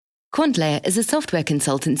QuantLayer is a software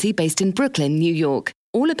consultancy based in Brooklyn, New York.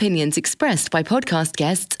 All opinions expressed by podcast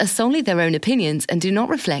guests are solely their own opinions and do not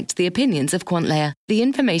reflect the opinions of QuantLayer. The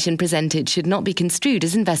information presented should not be construed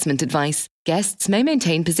as investment advice. Guests may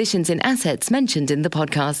maintain positions in assets mentioned in the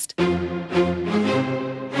podcast.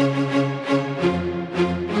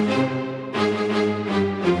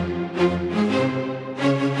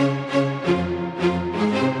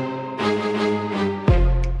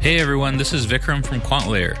 Hey everyone, this is Vikram from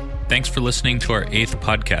QuantLayer. Thanks for listening to our 8th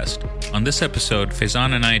podcast. On this episode,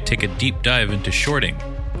 Faizan and I take a deep dive into shorting,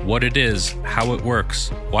 what it is, how it works,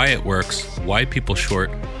 why people short,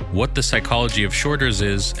 what the psychology of shorters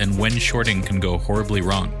is, and when shorting can go horribly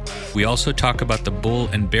wrong. We also talk about the bull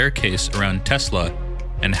and bear case around Tesla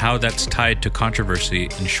and how that's tied to controversy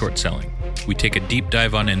in short selling. We take a deep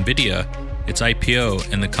dive on NVIDIA, its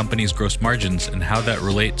IPO, and the company's gross margins and how that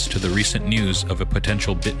relates to the recent news of a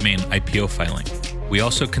potential Bitmain IPO filing. We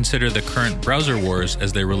also consider the current browser wars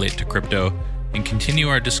as they relate to crypto and continue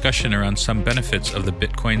our discussion around some benefits of the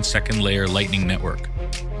Bitcoin second layer Lightning Network.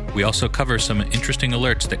 We also cover some interesting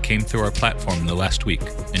alerts that came through our platform in the last week.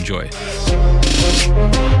 Enjoy.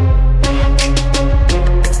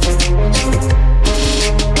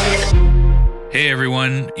 Hey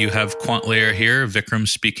everyone, you have QuantLayer here, Vikram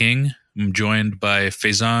speaking. I'm joined by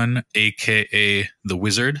Faizan, aka The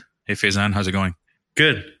Wizard. Hey Faizan, how's it going?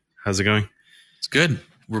 Good. How's it going? It's good.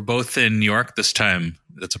 We're both in New York this time.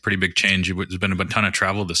 That's a pretty big change. There's been a ton of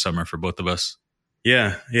travel this summer for both of us.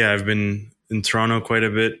 Yeah. I've been in Toronto quite a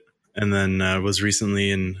bit, and then was recently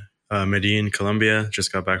in Medellin, Colombia.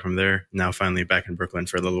 Just got back from there. Now finally back in Brooklyn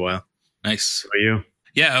for a little while. Nice. How are you?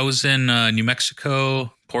 Yeah, I was in New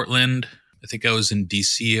Mexico, Portland. I think I was in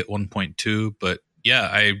DC at one point too, but yeah,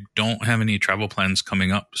 I don't have any travel plans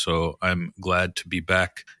coming up, so I'm glad to be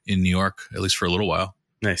back in New York, at least for a little while.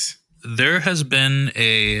 Nice. There has been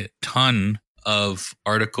a ton of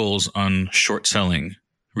articles on short selling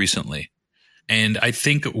recently. And I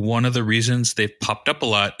think one of the reasons they've popped up a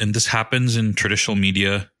lot, and this happens in traditional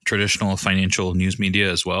media, traditional financial news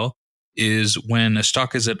media as well, is when a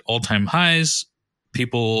stock is at all-time highs,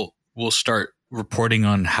 people will start reporting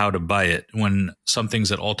on how to buy it. When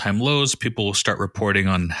something's at all-time lows, people will start reporting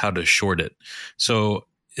on how to short it. So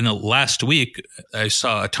in the last week, I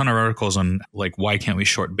saw a ton of articles on like, why can't we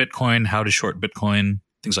short Bitcoin, how to short Bitcoin,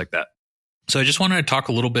 things like that. So I just wanted to talk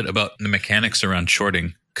a little bit about the mechanics around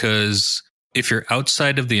shorting, because if you're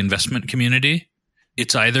outside of the investment community,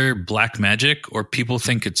 it's either black magic or people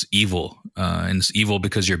think it's evil. And it's evil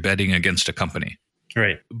because you're betting against a company.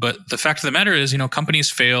 Right. But the fact of the matter is, companies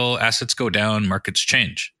fail, assets go down, markets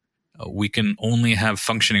change. We can only have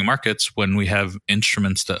functioning markets when we have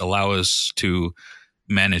instruments that allow us to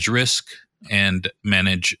manage risk and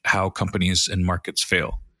manage how companies and markets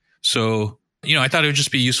fail. So, I thought it would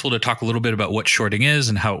just be useful to talk a little bit about what shorting is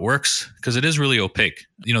and how it works, because it is really opaque.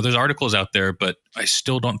 There's articles out there, but I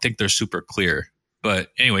still don't think they're super clear. But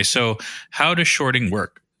anyway, so how does shorting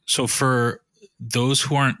work? So for those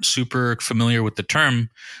who aren't super familiar with the term,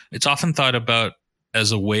 it's often thought about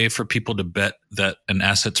as a way for people to bet that an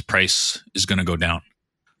asset's price is going to go down.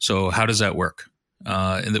 So how does that work?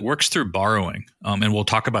 And it works through borrowing. And we'll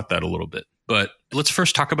talk about that a little bit. But let's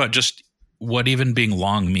first talk about just what even being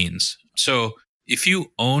long means. So if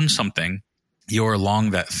you own something, you're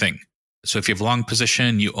long that thing. So if you have long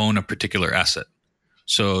position, you own a particular asset.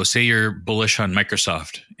 So say you're bullish on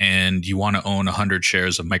Microsoft and you want to own 100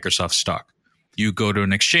 shares of Microsoft stock. You go to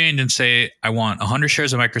an exchange and say, I want 100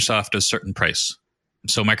 shares of Microsoft at a certain price.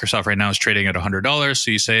 So Microsoft right now is trading at $100. So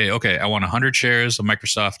you say, okay, I want 100 shares of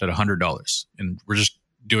Microsoft at $100. And we're just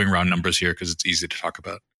doing round numbers here because it's easy to talk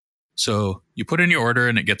about. So you put in your order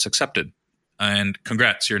and it gets accepted. And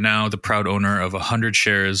congrats, you're now the proud owner of 100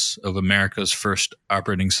 shares of America's first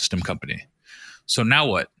operating system company. So now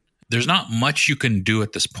what? There's not much you can do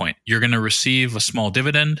at this point. You're going to receive a small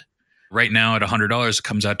dividend. Right now at $100, it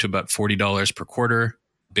comes out to about $40 per quarter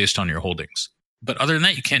based on your holdings. But other than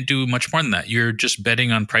that, you can't do much more than that. You're just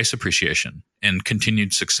betting on price appreciation and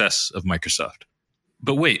continued success of Microsoft.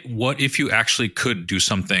 But wait, what if you actually could do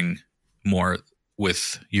something more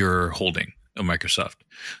with your holding of Microsoft?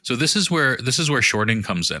 So this is where shorting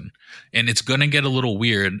comes in. And it's going to get a little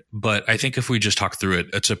weird, but I think if we just talk through it,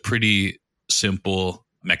 it's a pretty simple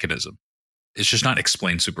mechanism. It's just not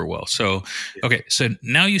explained super well. So, okay. So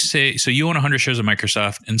now you own 100 shares of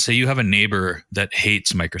Microsoft and say you have a neighbor that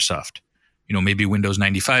hates Microsoft. Maybe Windows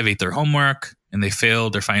 95 ate their homework and they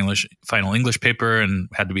failed their final English paper and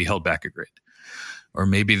had to be held back a grade. Or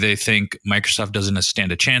maybe they think Microsoft doesn't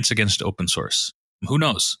stand a chance against open source. Who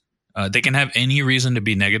knows? They can have any reason to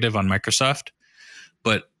be negative on Microsoft,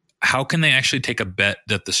 but how can they actually take a bet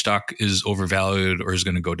that the stock is overvalued or is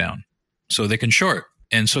going to go down? So they can short.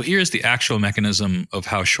 And so here's the actual mechanism of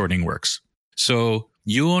how shorting works. So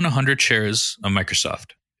you own 100 shares of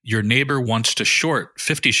Microsoft. Your neighbor wants to short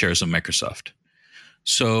 50 shares of Microsoft.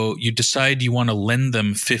 So you decide you want to lend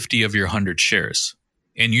them 50 of your 100 shares.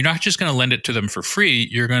 And you're not just going to lend it to them for free.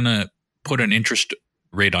 You're going to put an interest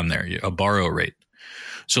rate on there, a borrow rate.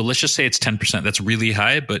 So let's just say it's 10%. That's really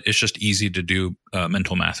high, but it's just easy to do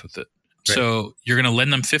mental math with it. Right. So you're going to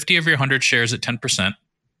lend them 50 of your 100 shares at 10%.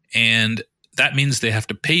 And that means they have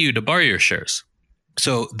to pay you to borrow your shares.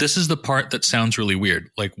 So this is the part that sounds really weird.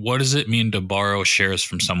 Like, what does it mean to borrow shares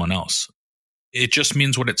from someone else? It just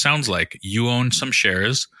means what it sounds like. You own some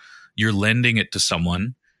shares. You're lending it to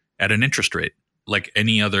someone at an interest rate, like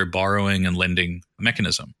any other borrowing and lending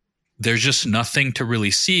mechanism. There's just nothing to really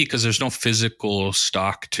see because there's no physical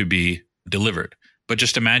stock to be delivered. But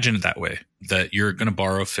just imagine it that way, that you're going to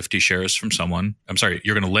borrow 50 shares from someone.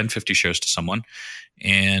 You're going to lend 50 shares to someone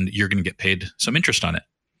and you're going to get paid some interest on it.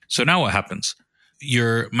 So now what happens?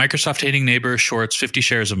 Your Microsoft hating neighbor shorts 50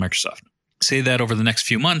 shares of Microsoft. Say that over the next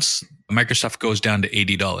few months, Microsoft goes down to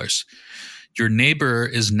 $80. Your neighbor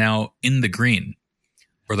is now in the green,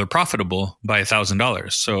 or they're profitable by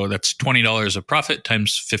 $1,000. So that's $20 of profit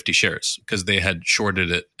times 50 shares because they had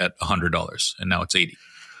shorted it at $100 and now it's 80.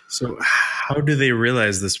 So how do they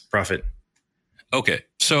realize this profit? Okay.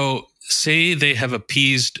 So say they have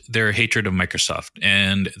appeased their hatred of Microsoft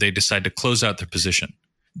and they decide to close out their position.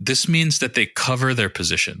 This means that they cover their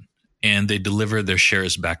position and they deliver their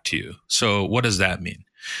shares back to you. So what does that mean?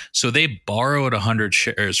 So they borrowed 100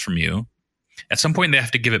 shares from you. At some point, they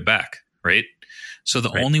have to give it back, right? So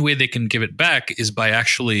the only way they can give it back is by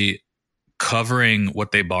actually covering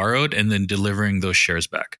what they borrowed and then delivering those shares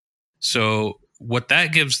back. So what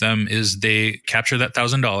that gives them is they capture that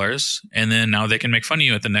 $1,000 and then now they can make fun of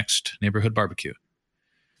you at the next neighborhood barbecue.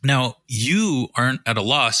 Now, you aren't at a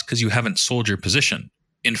loss because you haven't sold your position.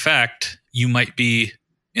 In fact, you might be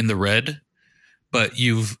in the red, but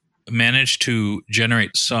you've managed to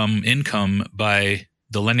generate some income by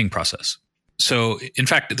the lending process. So in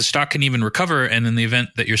fact, the stock can even recover. And in the event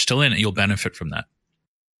that you're still in it, you'll benefit from that.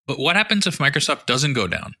 But what happens if Microsoft doesn't go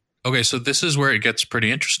down? Okay, so this is where it gets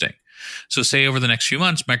pretty interesting. So say over the next few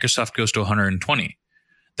months, Microsoft goes to 120.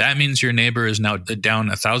 That means your neighbor is now down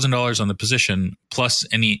 $1,000 on the position plus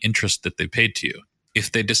any interest that they paid to you.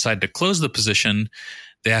 If they decide to close the position,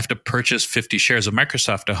 they have to purchase 50 shares of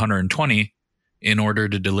Microsoft at 120 in order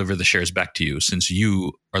to deliver the shares back to you, since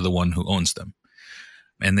you are the one who owns them.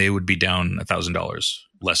 And they would be down $1,000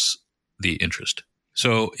 less the interest.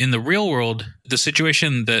 So in the real world, the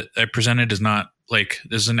situation that I presented is not like,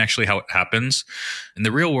 this isn't actually how it happens. In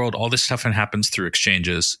the real world, all this stuff happens through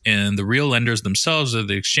exchanges. And the real lenders themselves are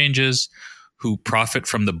the exchanges who profit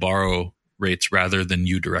from the borrow rates rather than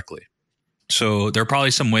you directly. So there are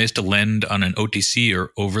probably some ways to lend on an OTC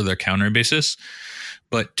or over-the-counter basis,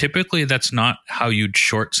 but typically that's not how you'd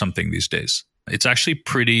short something these days. It's actually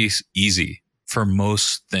pretty easy for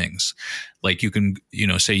most things. Like you can,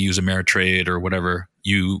 say use Ameritrade or whatever,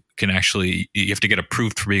 you have to get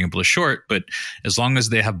approved for being able to short, but as long as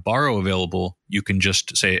they have borrow available, you can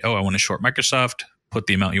just say, oh, I want to short Microsoft, put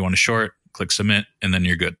the amount you want to short, click submit, and then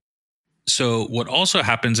you're good. So what also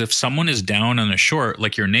happens if someone is down on a short,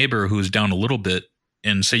 like your neighbor who's down a little bit,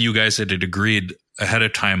 and say you guys had agreed ahead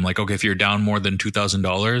of time, like, okay, if you're down more than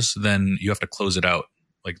 $2,000, then you have to close it out.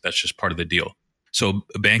 Like that's just part of the deal. So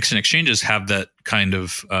banks and exchanges have that kind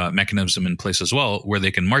of mechanism in place as well, where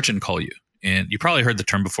they can margin call you. And you probably heard the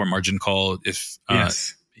term before, margin call.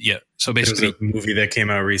 Yes. Yeah. So basically, there's a movie that came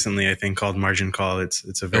out recently, I think, called Margin Call.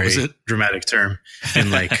 It's a very dramatic term in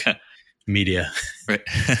like media. Right.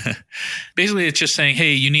 Basically, it's just saying,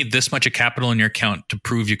 hey, you need this much of capital in your account to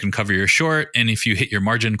prove you can cover your short. And if you hit your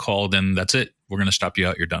margin call, then that's it. We're going to stop you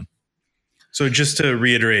out. You're done. So just to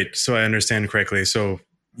reiterate, so I understand correctly. So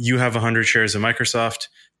you have 100 shares of Microsoft.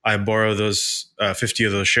 I borrow those 50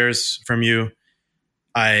 of those shares from you.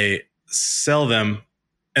 I sell them,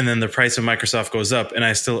 and then the price of Microsoft goes up, and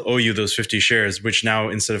I still owe you those 50 shares, which now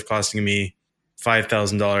instead of costing me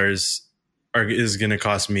 $5,000 is going to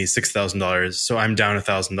cost me $6,000. So I'm down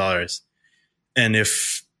 $1,000. And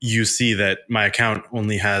if you see that my account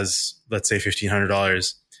only has, let's say,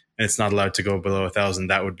 $1,500 and it's not allowed to go below $1,000,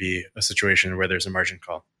 that would be a situation where there's a margin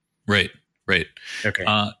call. Right. Okay.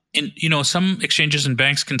 And some exchanges and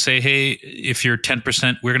banks can say, hey, if you're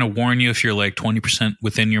 10%, we're going to warn you if you're like 20%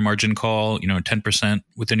 within your margin call, 10%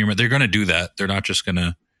 within your, they're going to do that. They're not just going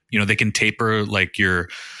to, they can taper like your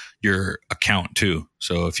account too.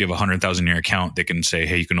 So if you have 100,000 in your account, they can say,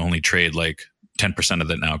 hey, you can only trade like 10% of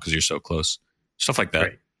that now because you're so close. Stuff like that.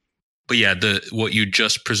 Right. But yeah, what you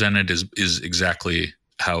just presented is exactly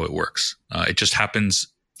how it works. It just happens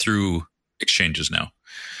through exchanges now.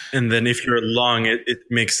 And then if you're long, it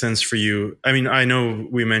makes sense for you. I mean, I know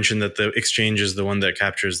we mentioned that the exchange is the one that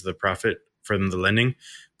captures the profit from the lending.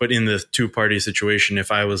 But in the two-party situation,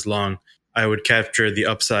 if I was long, I would capture the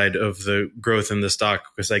upside of the growth in the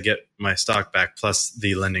stock because I get my stock back plus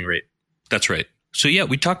the lending rate. That's right. So yeah,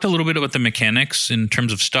 we talked a little bit about the mechanics in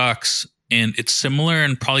terms of stocks, and it's similar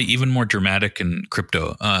and probably even more dramatic in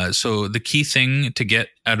crypto. So the key thing to get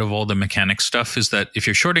out of all the mechanics stuff is that if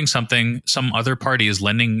you're shorting something, some other party is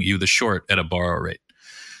lending you the short at a borrow rate.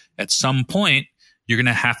 At some point, you're going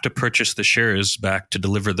to have to purchase the shares back to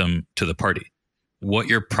deliver them to the party. What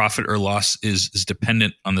your profit or loss is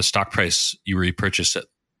dependent on the stock price you repurchase it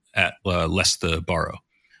at less the borrow.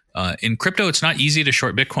 In crypto, it's not easy to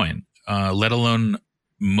short Bitcoin, let alone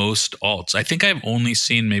most alts. I think I've only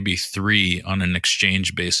seen maybe 3 on an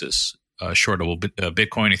exchange basis, shortable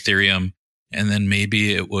Bitcoin, Ethereum, and then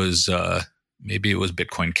maybe it was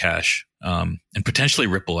Bitcoin Cash, and potentially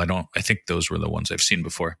Ripple. I think those were the ones I've seen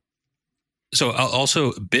before. So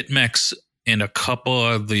also BitMEX and a couple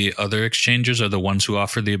of the other exchanges are the ones who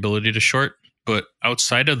offer the ability to short, but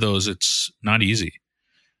outside of those, it's not easy.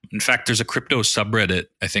 In fact, there's a crypto subreddit,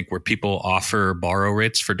 I think, where people offer borrow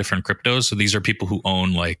rates for different cryptos. So these are people who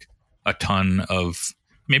own like a ton of,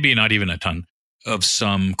 maybe not even a ton, of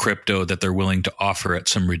some crypto that they're willing to offer at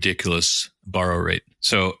some ridiculous borrow rate.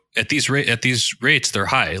 So at these rates, they're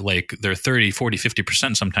high, like they're 30, 40,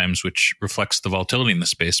 50% sometimes, which reflects the volatility in the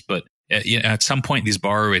space. But at some point, these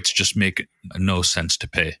borrow rates just make no sense to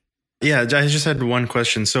pay. Yeah, I just had one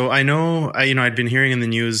question. So I know, I'd been hearing in the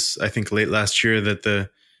news, I think late last year, that the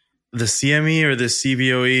CME or the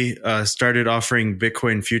CBOE started offering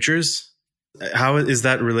Bitcoin futures. How is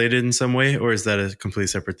that related in some way, or is that a completely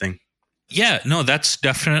separate thing? Yeah, no, that's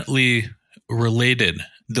definitely related.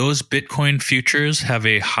 Those Bitcoin futures have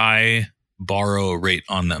a high borrow rate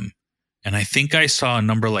on them. And I think I saw a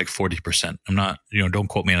number like 40%. I'm not, don't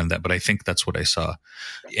quote me on that, but I think that's what I saw.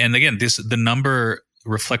 And again, the number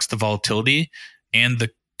reflects the volatility and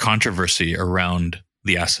the controversy around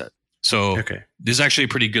the asset. So This is actually a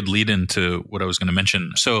pretty good lead into what I was going to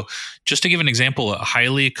mention. So just to give an example, a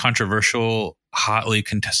highly controversial, hotly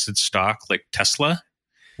contested stock like Tesla,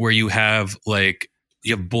 where you have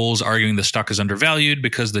bulls arguing the stock is undervalued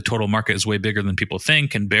because the total market is way bigger than people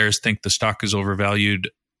think, and bears think the stock is overvalued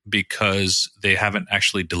because they haven't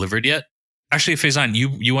actually delivered yet. Actually, Faizan,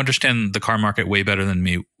 you understand the car market way better than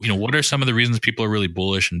me. What are some of the reasons people are really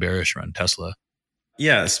bullish and bearish around Tesla?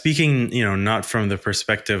 Yeah, speaking, not from the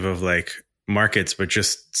perspective of like markets, but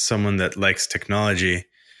just someone that likes technology.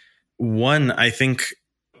 One, I think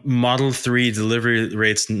Model 3 delivery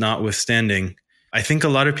rates notwithstanding, I think a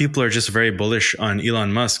lot of people are just very bullish on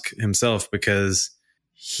Elon Musk himself because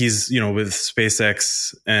he's, with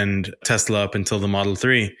SpaceX and Tesla up until the Model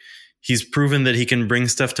 3, he's proven that he can bring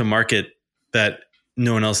stuff to market that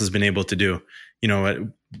no one else has been able to do,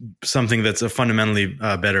 something that's a fundamentally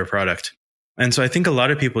better product. And so I think a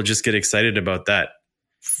lot of people just get excited about that.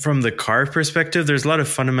 From the car perspective, there's a lot of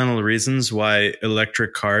fundamental reasons why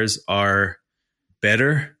electric cars are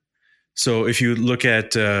better. So if you look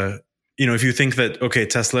at, if you think that, okay,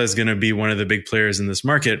 Tesla is going to be one of the big players in this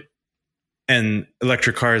market, and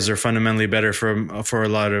electric cars are fundamentally better for a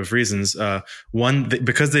lot of reasons. One,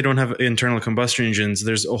 because they don't have internal combustion engines,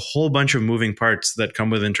 there's a whole bunch of moving parts that come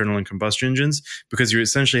with internal combustion engines because you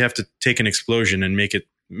essentially have to take an explosion and make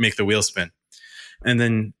the wheel spin. And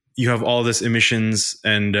then you have all this emissions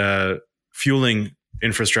and fueling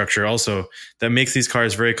infrastructure also that makes these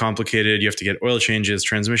cars very complicated. You have to get oil changes,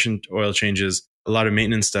 transmission oil changes, a lot of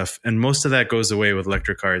maintenance stuff. And most of that goes away with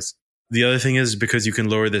electric cars. The other thing is because you can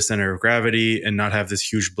lower the center of gravity and not have this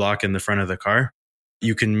huge block in the front of the car,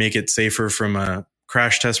 you can make it safer from a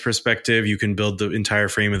crash test perspective. You can build the entire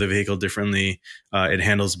frame of the vehicle differently. It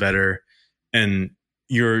handles better. And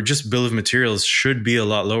your just bill of materials should be a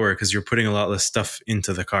lot lower because you're putting a lot less stuff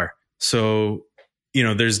into the car. So,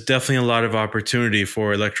 there's definitely a lot of opportunity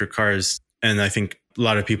for electric cars. And I think a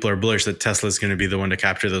lot of people are bullish that Tesla is going to be the one to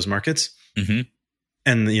capture those markets. Mm-hmm.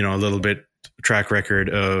 And, a little bit track record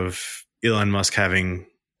of Elon Musk having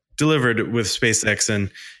delivered with SpaceX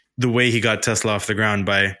and the way he got Tesla off the ground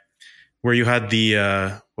by where you had the,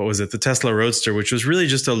 the Tesla Roadster, which was really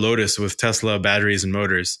just a Lotus with Tesla batteries and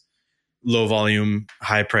motors. Low volume,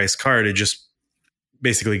 high price car to just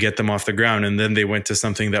basically get them off the ground. And then they went to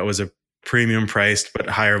something that was a premium priced, but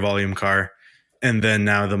higher volume car. And then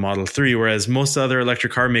now the Model 3, whereas most other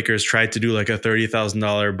electric car makers tried to do like a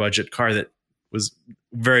 $30,000 budget car that was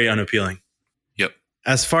very unappealing. Yep.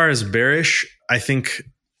 As far as bearish, I think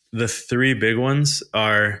the three big ones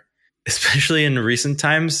are, especially in recent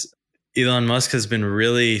times, Elon Musk has been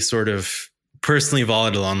really sort of personally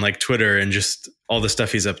volatile on like Twitter and just all the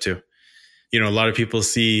stuff he's up to. You know, a lot of people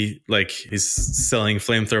see like he's selling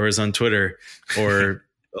flamethrowers on Twitter, or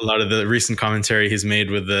a lot of the recent commentary he's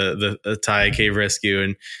made with the Thai cave rescue.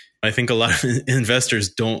 And I think a lot of investors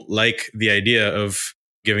don't like the idea of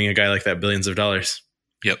giving a guy like that billions of dollars.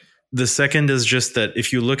 Yep. The second is just that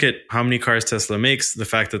if you look at how many cars Tesla makes, the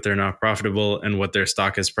fact that they're not profitable and what their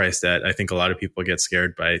stock is priced at, I think a lot of people get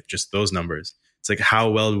scared by just those numbers. It's like, how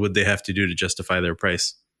well would they have to do to justify their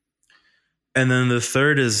price? And then the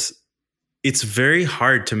third is, it's very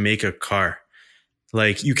hard to make a car.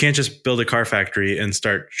 Like, you can't just build a car factory and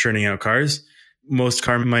start churning out cars. Most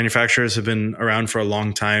car manufacturers have been around for a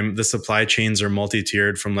long time. The supply chains are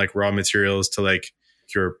multi-tiered, from like raw materials to like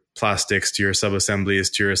your plastics to your sub-assemblies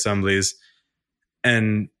to your assemblies.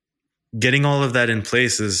 And getting all of that in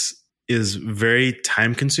place is very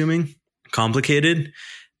time consuming, complicated,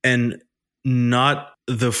 and not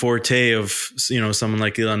the forte of, you know, someone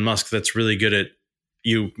like Elon Musk that's really good at,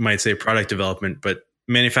 you might say, product development, but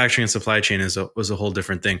manufacturing and supply chain was a whole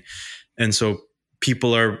different thing. And so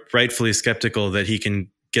people are rightfully skeptical that he can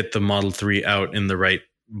get the Model 3 out in the right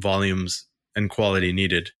volumes and quality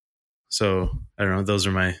needed. So I don't know.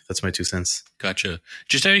 That's my 2 cents. Gotcha.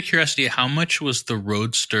 Just out of curiosity, how much was the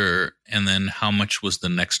Roadster, and then how much was the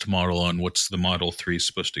next model, and what's the Model 3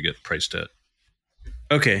 supposed to get priced at?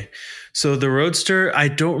 Okay. So the Roadster, I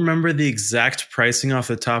don't remember the exact pricing off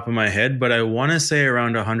the top of my head, but I want to say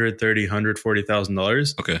around $130,000,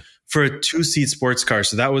 $140,000. Okay. For a 2-seat sports car.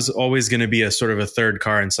 So that was always going to be a sort of a third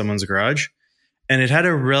car in someone's garage. And it had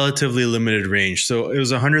a relatively limited range. So it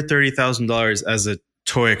was $130,000 as a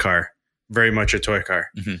toy car. Very much a toy car.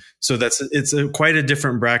 Mm-hmm. So it's quite a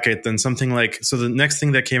different bracket than something like, so the next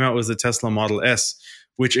thing that came out was the Tesla Model S,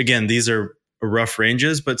 which again, these are rough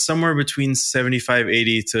ranges, but somewhere between $75,000,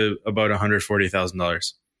 $80,000 to about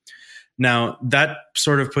 $140,000. Now that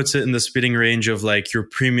sort of puts it in the spitting range of like your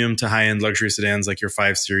premium to high-end luxury sedans, like your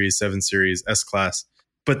 5 Series, 7 Series, S-Class.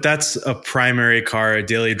 But that's a primary car, a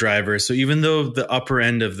daily driver. So even though the upper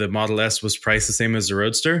end of the Model S was priced the same as the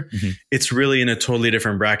Roadster, mm-hmm. it's really in a totally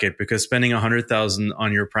different bracket, because spending $100,000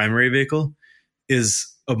 on your primary vehicle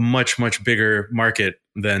is a much, much bigger market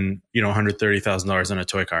than, you know, $130,000 on a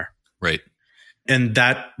toy car. Right. And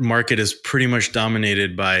that market is pretty much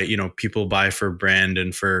dominated by, you know, people buy for brand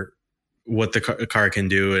and for what the car can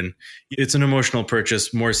do. And it's an emotional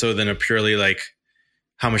purchase more so than a purely like,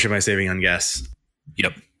 how much am I saving on gas?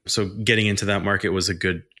 Yep. So getting into that market was a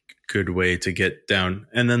good way to get down.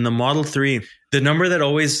 And then the Model 3, the number that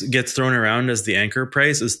always gets thrown around as the anchor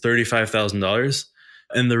price is $35,000.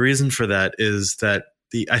 And the reason for that is that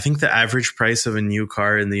I think the average price of a new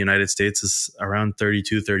car in the United States is around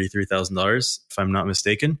 $32,000, $33,000, if I'm not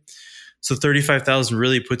mistaken. So $35,000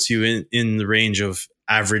 really puts you in the range of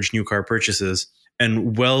average new car purchases,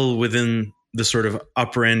 and well within the sort of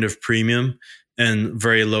upper end of premium and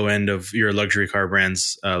very low end of your luxury car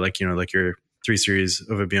brands, like your 3 Series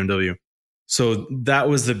of a BMW. So that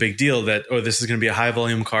was the big deal, that, this is going to be a high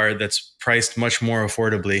volume car that's priced much more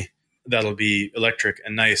affordably. That'll be electric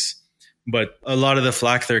and nice. But a lot of the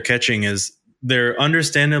flack they're catching is they're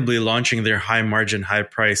understandably launching their high margin, high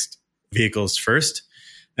priced vehicles first.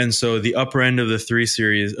 And so the upper end of the 3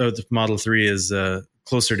 Series, the Model 3 is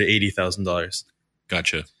closer to $80,000.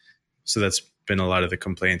 Gotcha. So that's been a lot of the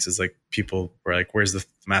complaints, is like people were like, where's the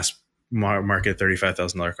mass market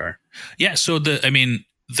 $35,000 car? Yeah. So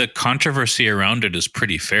the controversy around it is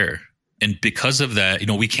pretty fair. And because of that, you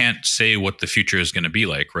know, we can't say what the future is going to be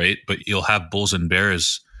like, right? But you'll have bulls and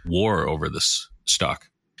bears war over this stock.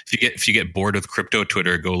 If you get bored with crypto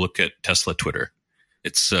Twitter, go look at Tesla Twitter.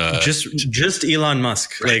 It's just Elon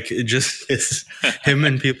Musk. Right. Like, it's him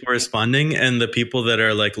and people responding, and the people that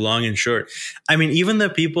are like long and short. I mean, even the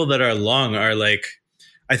people that are long are like,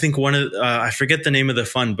 I think one of I forget the name of the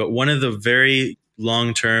fund, but one of the very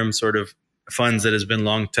long term sort of funds that has been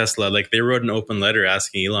long Tesla, like they wrote an open letter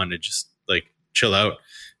asking Elon to just like chill out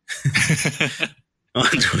on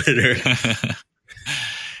Twitter.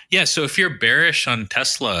 Yeah. So if you're bearish on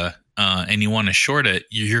Tesla and you want to short it,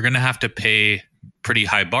 you're going to have to pay pretty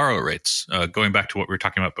high borrow rates, going back to what we were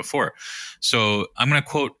talking about before. So I'm going to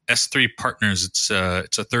quote S3 Partners. It's a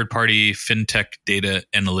third-party fintech data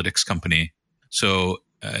analytics company. So,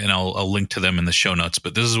 and I'll link to them in the show notes,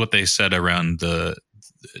 but this is what they said around the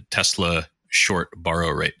Tesla short borrow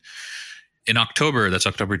rate. In October, that's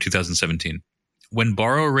October 2017, when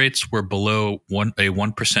borrow rates were below a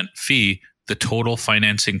 1% fee, the total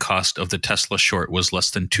financing cost of the Tesla short was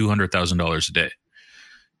less than $200,000 a day.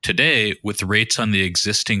 Today, with rates on the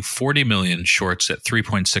existing 40 million shorts at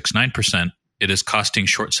 3.69%, it is costing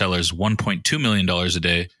short sellers $1.2 million a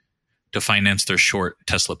day to finance their short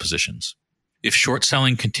Tesla positions. If short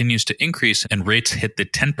selling continues to increase and rates hit the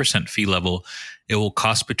 10% fee level, it will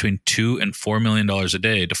cost between $2 and $4 million a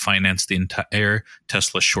day to finance the entire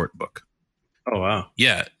Tesla short book. Oh, wow.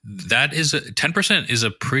 Yeah, 10% is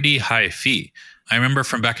a pretty high fee. I remember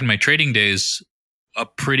from back in my trading days, a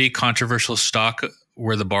pretty controversial stock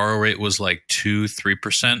where the borrow rate was like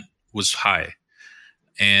 2-3% was high.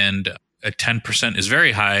 And a 10% is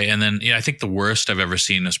very high. And then I think the worst I've ever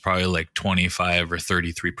seen is probably like 25 or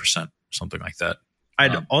 33%, something like that.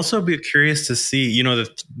 I'd also be curious to see, the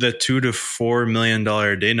 $2 to $4 million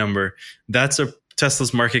a day number. That's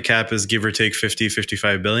Tesla's market cap is give or take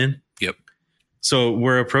 55 billion. Yep. So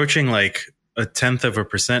we're approaching like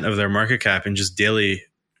 0.1% of their market cap in just daily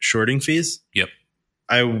shorting fees. Yep.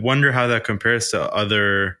 I wonder how that compares to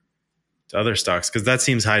other stocks, because that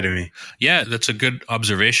seems high to me. Yeah, that's a good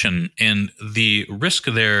observation. And the risk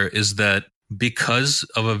there is that because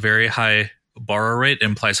of a very high borrow rate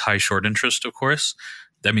implies high short interest, of course.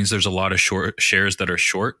 That means there's a lot of short shares that are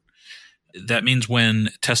short. That means when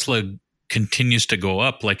Tesla continues to go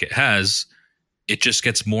up like it has, it just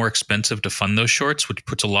gets more expensive to fund those shorts, which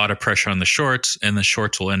puts a lot of pressure on the shorts, and the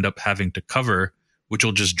shorts will end up having to cover, which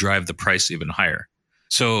will just drive the price even higher.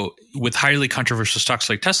 So with highly controversial stocks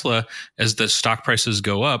like Tesla, as the stock prices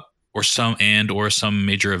go up or some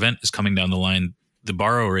major event is coming down the line, the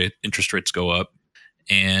borrow rate, interest rates go up,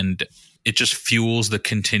 and it just fuels the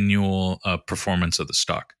continual performance of the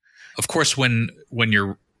stock. Of course, when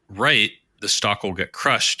you're right, the stock will get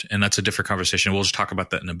crushed, and that's a different conversation. We'll just talk about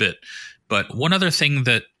that in a bit. But one other thing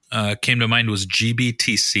that came to mind was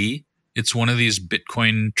GBTC. It's one of these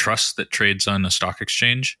Bitcoin trusts that trades on a stock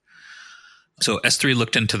exchange. So S3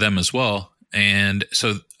 looked into them as well. And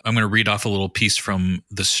so I'm going to read off a little piece from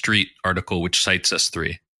the Street article, which cites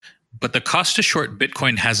S3. But the cost to short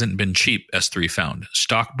Bitcoin hasn't been cheap, S3 found.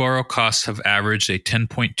 Stock borrow costs have averaged a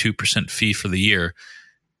 10.2% fee for the year,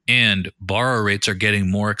 and borrow rates are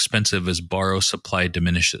getting more expensive as borrow supply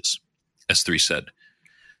diminishes, S3 said.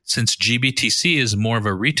 Since GBTC is more of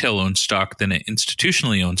a retail-owned stock than an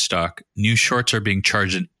institutionally owned stock, new shorts are being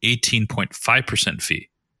charged an 18.5% fee.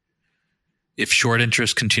 If short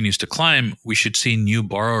interest continues to climb, we should see new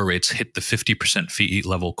borrow rates hit the 50% fee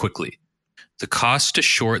level quickly. The cost to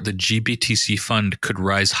short the GBTC fund could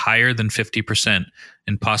rise higher than 50%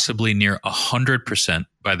 and possibly near 100%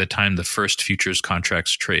 by the time the first futures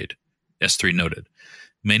contracts trade, S3 noted.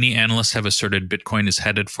 Many analysts have asserted Bitcoin is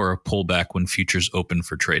headed for a pullback when futures open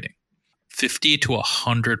for trading. 50 to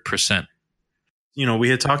 100%. We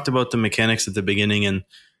had talked about the mechanics at the beginning and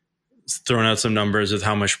thrown out some numbers with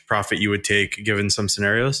how much profit you would take given some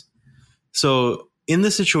scenarios. So in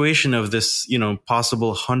the situation of this,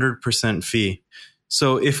 possible 100% fee.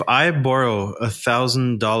 So if I borrow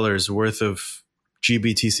 $1,000 worth of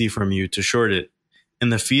GBTC from you to short it,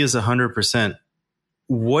 and the fee is 100%,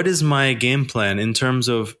 what is my game plan in terms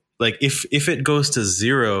of like, if it goes to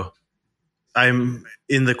zero, I'm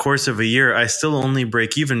in the course of a year, I still only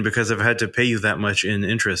break even because I've had to pay you that much in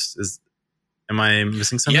interest. Am I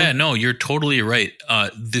missing something? Yeah, no, you're totally right.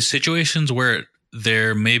 The situations where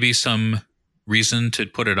there may be some reason to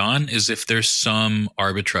put it on is if there's some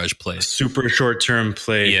arbitrage play, super short-term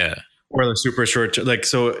play. Yeah. Or the super short,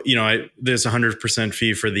 there's 100%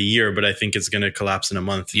 fee for the year, but I think it's going to collapse in a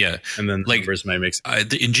month. Yeah. And then numbers might make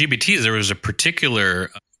sense. In GBT, there was a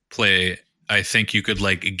particular play. I think you could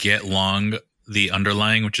get long the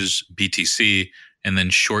underlying, which is BTC, and then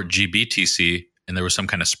short GBTC, and there was some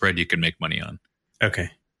kind of spread you could make money on. Okay.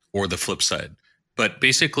 Or the flip side. But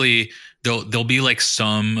basically, there'll be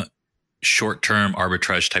some short-term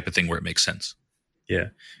arbitrage type of thing where it makes sense. Yeah.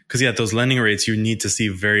 Because those lending rates, you need to see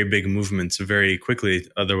very big movements very quickly.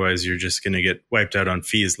 Otherwise, you're just going to get wiped out on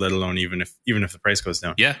fees, let alone even if the price goes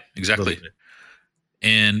down. Yeah, exactly.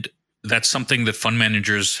 And that's something that fund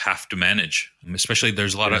managers have to manage. Especially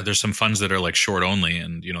there's some funds that are short only,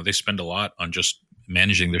 and they spend a lot on just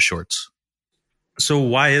managing their shorts. So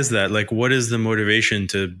why is that? What is the motivation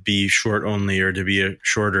to be short only or to be a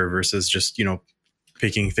shorter versus just,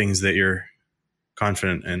 picking things that you're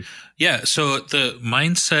confident in? Yeah. So the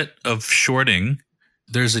mindset of shorting,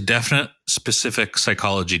 there's a definite specific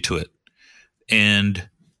psychology to it. And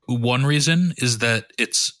one reason is that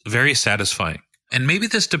it's very satisfying. And maybe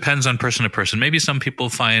this depends on person to person. Maybe some people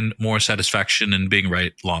find more satisfaction in being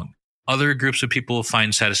right long. Other groups of people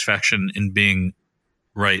find satisfaction in being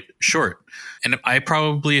right short. And I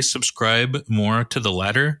probably subscribe more to the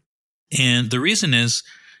latter. And the reason is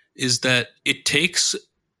that it takes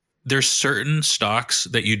there's certain stocks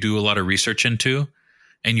that you do a lot of research into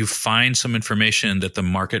and you find some information that the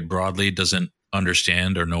market broadly doesn't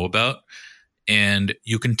understand or know about. And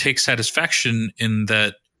you can take satisfaction in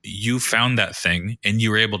that you found that thing and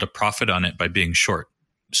you were able to profit on it by being short.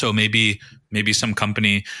 So maybe some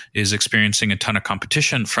company is experiencing a ton of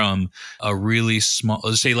competition from a really small,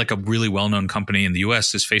 let's say like a really well-known company in the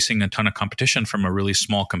US is facing a ton of competition from a really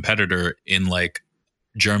small competitor in like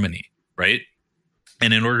Germany, right?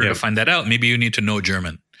 And in order to find that out, maybe you need to know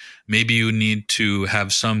German. Maybe you need to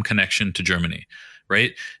have some connection to Germany,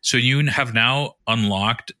 right? So you have now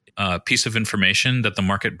unlocked a piece of information that the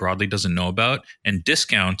market broadly doesn't know about, and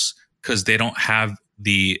discounts because they don't have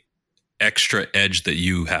the extra edge that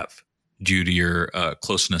you have due to your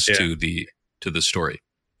closeness to the story.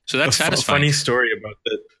 So that's satisfying. A funny story about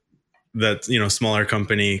that smaller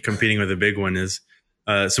company competing with a big one is,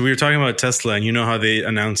 so we were talking about Tesla, and you know how they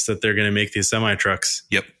announced that they're going to make these semi trucks.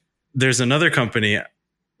 Yep. There's another company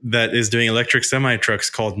that is doing electric semi trucks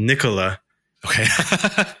called Nikola. Okay.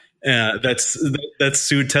 That's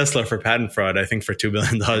sued Tesla for patent fraud, I think for $2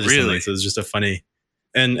 billion. Really? So it's just a funny.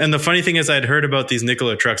 And the funny thing is, I'd heard about these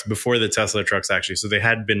Nikola trucks before the Tesla trucks, actually. So they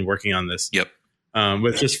had been working on this. Yep. But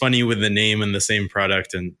it's just funny with the name and the same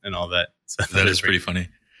product and all that. So that is pretty funny.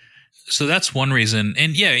 So that's one reason.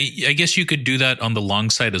 And yeah, I guess you could do that on the long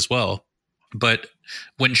side as well. But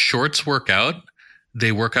when shorts work out,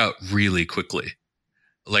 they work out really quickly.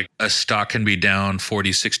 Like a stock can be down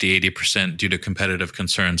 40, 60, 80% due to competitive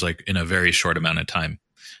concerns, like in a very short amount of time,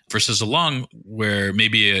 versus a long where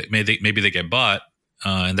maybe they get bought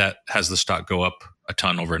and that has the stock go up a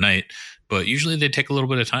ton overnight. But usually they take a little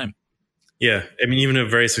bit of time. Yeah. I mean, even a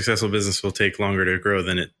very successful business will take longer to grow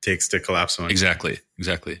than it takes to collapse one. Exactly.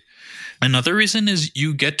 Another reason is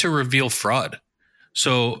you get to reveal fraud.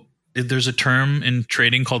 So there's a term in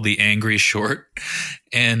trading called the angry short,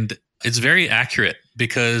 and it's very accurate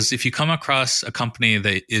because if you come across a company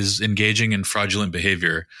that is engaging in fraudulent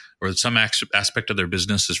behavior or some aspect of their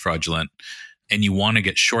business is fraudulent and you want to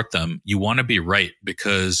get short them, you want to be right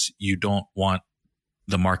because you don't want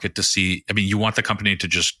the market to see. I mean, you want the company to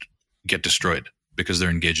just get destroyed because they're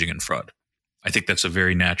engaging in fraud. I think that's a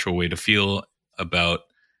very natural way to feel about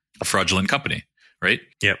a fraudulent company, right?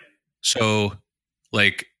 Yep. So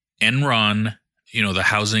like Enron, the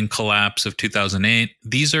housing collapse of 2008,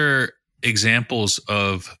 these are examples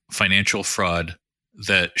of financial fraud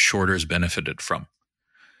that shorters benefited from.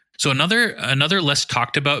 So another less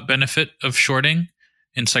talked about benefit of shorting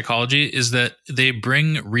in psychology is that they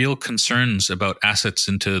bring real concerns about assets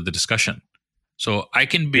into the discussion. So I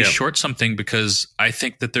can be short something because I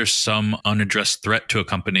think that there's some unaddressed threat to a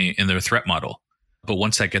company in their threat model. But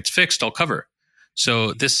once that gets fixed, I'll cover.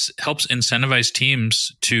 So this helps incentivize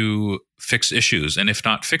teams to fix issues. And if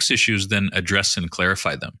not fix issues, then address and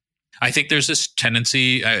clarify them. I think there's this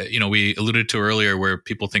tendency, we alluded to earlier, where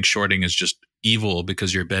people think shorting is just evil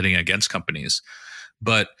because you're betting against companies.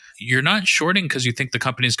 But you're not shorting because you think the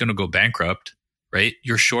company is going to go bankrupt, right?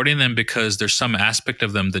 You're shorting them because there's some aspect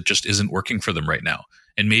of them that just isn't working for them right now.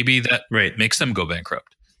 And maybe that makes them go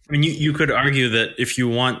bankrupt. I mean, you could argue that if you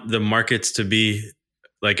want the markets to be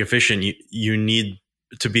like efficient, you need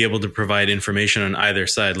to be able to provide information on either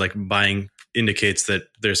side. Like buying indicates that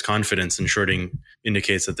there's confidence and shorting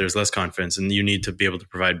indicates that there's less confidence, and you need to be able to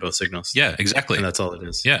provide both signals. Yeah, exactly. And that's all it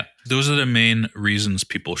is. Yeah. Those are the main reasons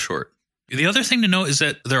people short. The other thing to note is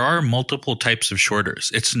that there are multiple types of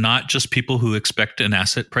shorters. It's not just people who expect an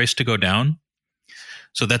asset price to go down.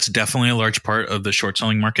 So that's definitely a large part of the short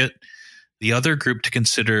selling market. The other group to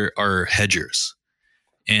consider are hedgers.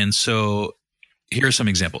 And so here are some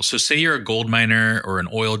examples. So say you're a gold miner or an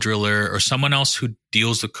oil driller or someone else who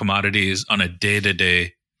deals with commodities on a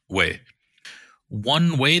day-to-day way.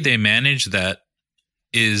 One way they manage that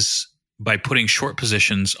is by putting short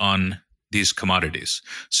positions on these commodities.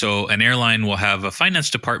 So an airline will have a finance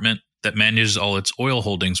department that manages all its oil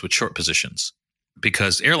holdings with short positions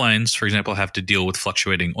because airlines, for example, have to deal with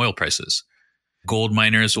fluctuating oil prices. Gold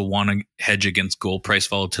miners will want to hedge against gold price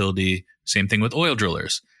volatility. Same thing with oil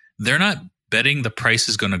drillers. They're not betting the price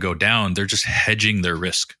is going to go down. They're just hedging their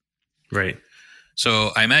risk. Right.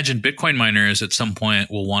 So I imagine Bitcoin miners at some point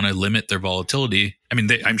will want to limit their volatility. I mean,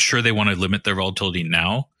 I'm sure they want to limit their volatility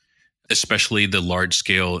now, especially the large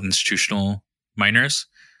scale institutional miners.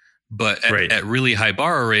 But at really high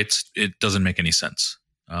borrow rates, it doesn't make any sense.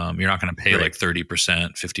 You're not going to pay like 30%,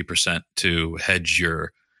 50% to hedge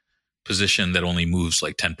your position that only moves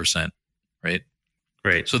like 10%, right?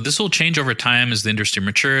 Right. So this will change over time as the industry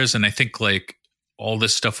matures. And I think like all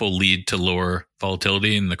this stuff will lead to lower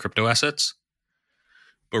volatility in the crypto assets.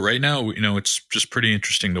 But right now, it's just pretty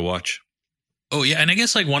interesting to watch. Oh, yeah. And I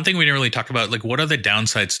guess like one thing we didn't really talk about, like what are the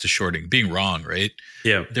downsides to shorting? Being wrong, right?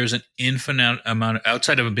 Yeah. There's an infinite amount,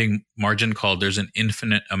 outside of it being margin called, there's an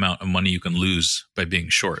infinite amount of money you can lose by being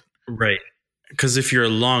short. Right. Because if you're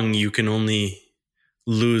long, you can only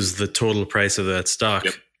lose the total price of that stock.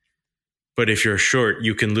 Yep. But if you're short,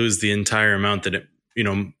 you can lose the entire amount that it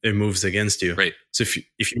moves against you. Right. So if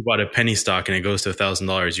you bought a penny stock and it goes to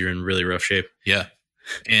 $1,000, you're in really rough shape. Yeah.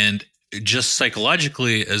 And just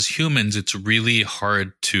psychologically, as humans, it's really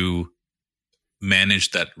hard to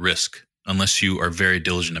manage that risk unless you are very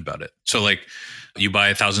diligent about it. So like you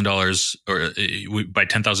buy $1,000 or we buy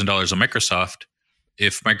 $10,000 of Microsoft.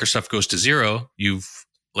 If Microsoft goes to zero,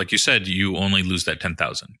 like you said, you only lose that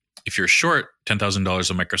 10,000. If you're short $10,000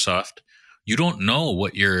 of Microsoft, you don't know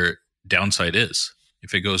what your downside is.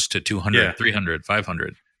 If it goes to 200, 300,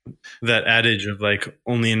 500. That adage of like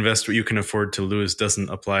only invest what you can afford to lose doesn't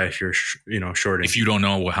apply if you're shorting. If you don't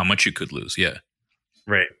know how much you could lose, yeah.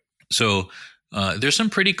 Right. So there's some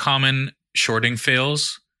pretty common shorting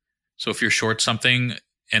fails. So if you're short something,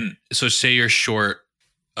 and so say you're short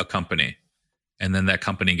a company and then that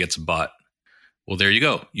company gets bought. Well, there you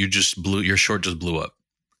go. Your short just blew up.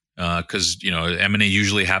 Because M&A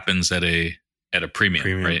usually happens at a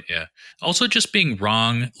premium, right? Yeah. Also, just being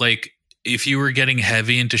wrong. Like if you were getting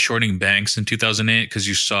heavy into shorting banks in 2008 because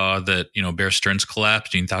you saw that Bear Stearns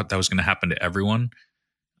collapsed and you thought that was going to happen to everyone,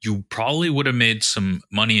 you probably would have made some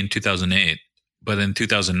money in 2008. But in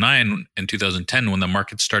 2009 and 2010, when the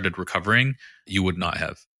market started recovering, you would not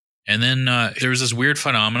have. And then there was this weird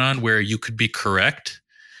phenomenon where you could be correct,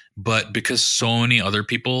 but because so many other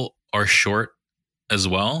people are short as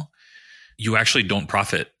well, you actually don't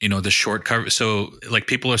profit. The short cover. So like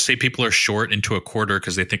people are short into a quarter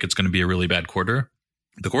because they think it's going to be a really bad quarter.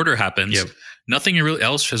 The quarter happens. Yep. Nothing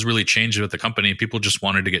else has really changed with the company. People just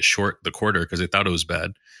wanted to get short the quarter because they thought it was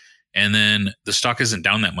bad. And then the stock isn't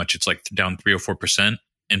down that much. It's like down 3 or 4%.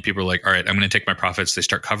 And people are like, all right, I'm going to take my profits. They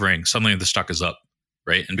start covering. Suddenly the stock is up.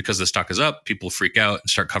 Right. And because the stock is up, people freak out and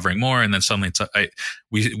start covering more. And then suddenly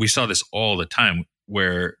we saw this all the time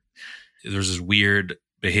where there's this weird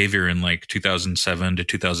behavior in like 2007 to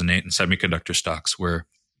 2008 in semiconductor stocks where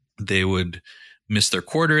they would miss their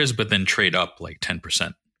quarters, but then trade up like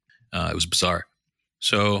 10%. It was bizarre.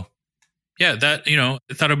 So yeah, that, I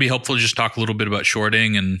thought it'd be helpful to just talk a little bit about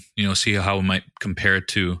shorting and, see how it might compare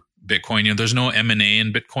to Bitcoin. There's no M&A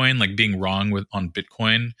in Bitcoin. Like being wrong on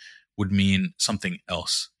Bitcoin would mean something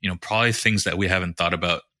else, probably things that we haven't thought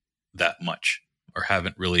about that much or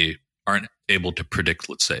aren't able to predict,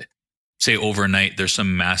 let's say overnight, there's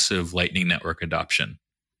some massive Lightning Network adoption,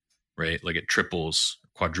 right? Like it triples,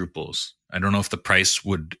 quadruples. I don't know if the price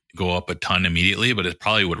would go up a ton immediately, but it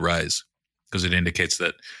probably would rise because it indicates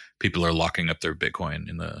that people are locking up their Bitcoin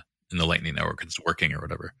in the Lightning Network. It's working or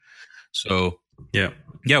whatever. So yeah,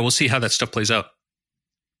 we'll see how that stuff plays out.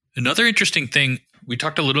 Another interesting thing, we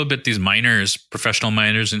talked a little bit these miners, professional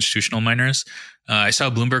miners, institutional miners. I saw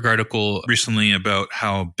a Bloomberg article recently about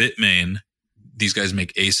how Bitmain, these guys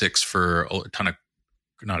make ASICs for a ton of,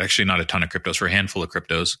 not a ton of cryptos, for a handful of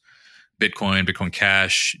cryptos. Bitcoin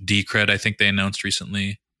Cash, Decred, I think they announced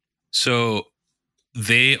recently. So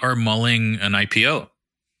they are mulling an IPO.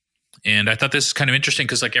 And I thought this is kind of interesting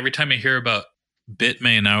because like every time I hear about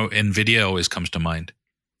Bitmain now, NVIDIA always comes to mind.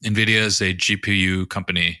 NVIDIA is a GPU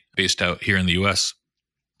company based out here in the US.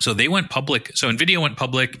 So they went public. So NVIDIA went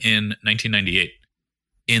public in 1998.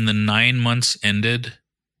 In the 9 months ended,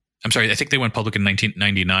 I think they went public in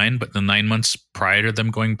 1999, but the 9 months prior to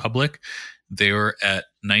them going public, they were at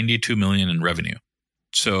 92 million in revenue.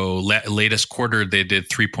 So latest quarter, they did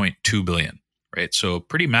 3.2 billion, right? So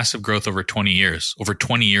pretty massive growth over 20 years. Over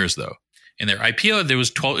 20 years, though. In their IPO, there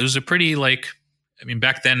was 12. It was a pretty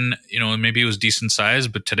back then, maybe it was decent size,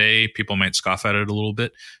 but today people might scoff at it a little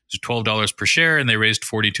bit. It was $12 per share, and they raised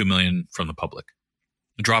 42 million from the public.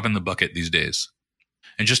 A drop in the bucket these days.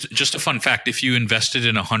 And just a fun fact, if you invested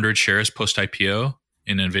in 100 shares post-IPO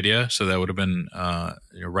in NVIDIA, so that would have been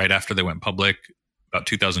right after they went public, about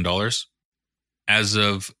 $2,000. As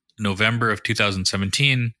of November of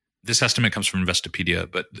 2017, this estimate comes from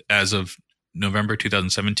Investopedia, but as of November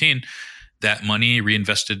 2017, that money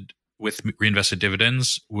reinvested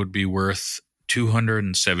dividends would be worth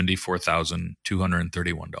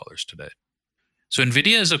 $274,231 today. So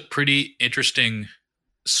NVIDIA is a pretty interesting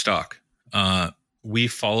stock. We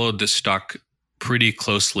followed this stock pretty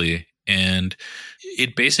closely, and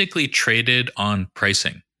it basically traded on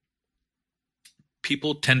pricing.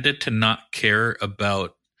 People tended to not care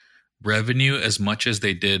about revenue as much as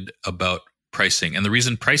they did about pricing. And the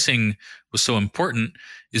reason pricing was so important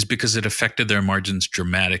is because it affected their margins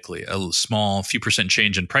dramatically. A small few percent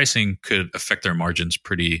change in pricing could affect their margins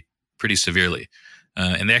pretty severely.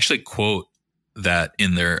 And they actually quote that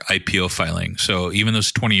in their IPO filing. So even though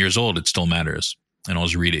it's 20 years old, it still matters. And I'll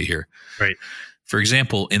just read it here. Right. For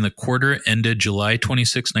example, in the quarter ended July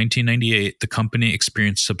 26, 1998, the company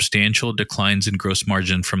experienced substantial declines in gross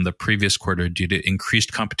margin from the previous quarter due to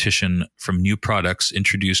increased competition from new products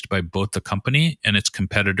introduced by both the company and its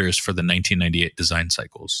competitors for the 1998 design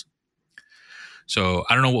cycles. So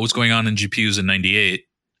I don't know what was going on in GPUs in 98,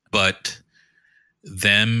 but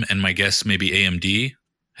them and my guess maybe AMD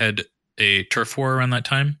had a turf war around that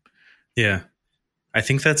time. Yeah. I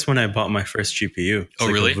think that's when I bought my first GPU. It's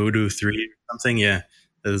like really? A Voodoo 3 or something. Yeah.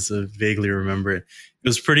 I vaguely remember it. It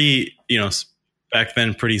was pretty, back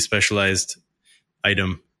then, pretty specialized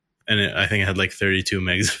item. And I think it had like 32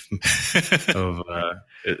 megs of,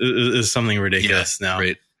 it is something ridiculous now.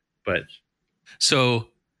 Right. But so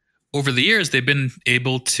over the years, they've been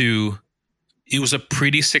able to, it was a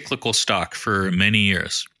pretty cyclical stock for many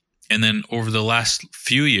years. And then over the last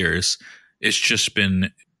few years, it's just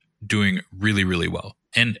been doing really, really well.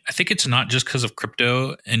 And I think it's not just because of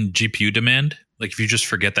crypto and GPU demand. Like if you just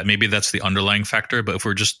forget that, maybe that's the underlying factor. But if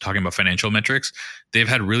we're just talking about financial metrics, they've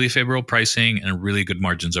had really favorable pricing and really good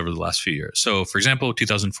margins over the last few years. So for example,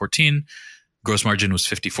 2014, gross margin was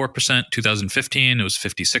 54%. 2015, it was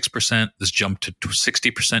 56%. This jumped to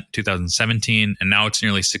 60% 2017. And now it's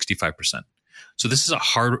nearly 65%. So this is a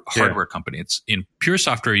hardware company. It's in pure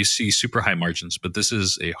software, you see super high margins, but this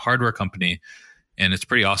is a hardware company. And it's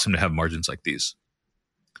pretty awesome to have margins like these.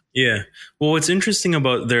 Yeah. Well, what's interesting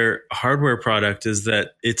about their hardware product is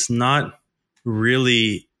that it's not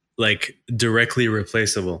really like directly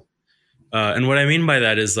replaceable. And what I mean by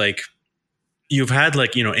that is like you've had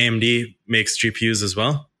like, AMD makes GPUs as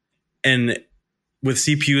well. And with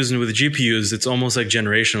CPUs and with GPUs, it's almost like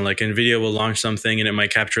generational. Like NVIDIA will launch something and it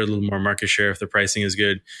might capture a little more market share if the pricing is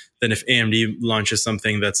good. Then if AMD launches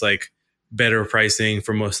something that's like better pricing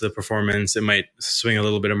for most of the performance, it might swing a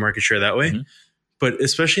little bit of market share that way. Mm-hmm. But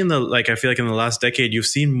especially I feel like in the last decade, you've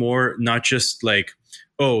seen more, not just like,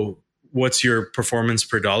 oh, what's your performance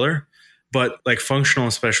per dollar, but like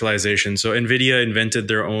functional specialization. So NVIDIA invented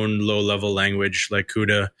their own low level language like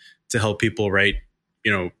CUDA to help people write,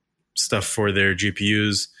 stuff for their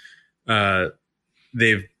GPUs.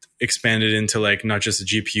 They've expanded into like not just a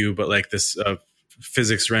GPU, but like this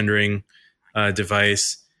physics rendering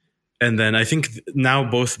device. And then I think now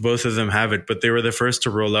both of them have it, but they were the first to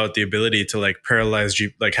roll out the ability to like parallelize,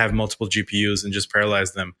 have multiple GPUs and just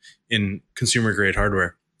parallelize them in consumer grade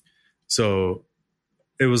hardware. So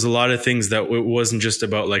it was a lot of things that it wasn't just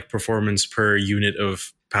about like performance per unit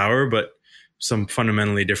of power, but some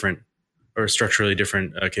fundamentally different or structurally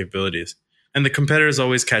different capabilities. And the competitors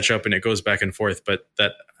always catch up and it goes back and forth, but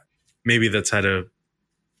that's had a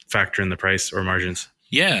factor in the price or margins.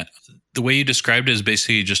 Yeah. The way you described it is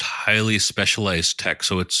basically just highly specialized tech.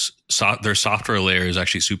 So it's their software layer is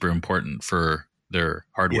actually super important for their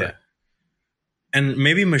hardware. Yeah. And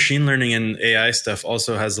maybe machine learning and AI stuff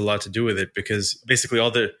also has a lot to do with it because basically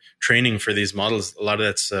all the training for these models, a lot of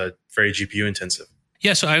that's very GPU intensive.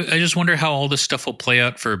 Yeah, so I just wonder how all this stuff will play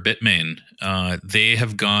out for Bitmain. They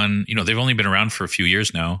have gone, they've only been around for a few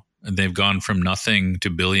years now, and they've gone from nothing to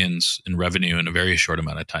billions in revenue in a very short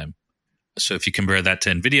amount of time. So if you compare that to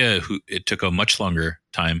NVIDIA, it took a much longer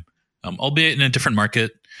time, albeit in a different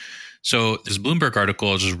market. So this Bloomberg article,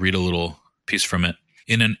 I'll just read a little piece from it.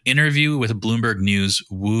 In an interview with Bloomberg News,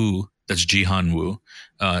 Wu, that's Jihan Wu,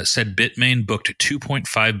 said Bitmain booked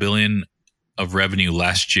 $2.5 billion of revenue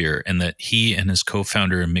last year, and that he and his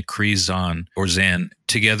co-founder Mikri Zan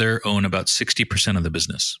together own about 60% of the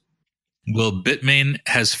business. Well, Bitmain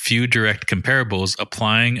has few direct comparables,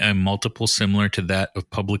 applying a multiple similar to that of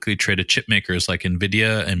publicly traded chip makers like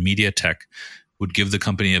NVIDIA and MediaTek would give the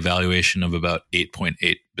company a valuation of about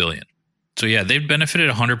 $8.8 billion. So yeah, they've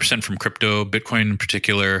benefited 100% from crypto, Bitcoin in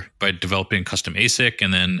particular, by developing custom ASIC,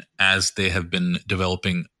 and then as they have been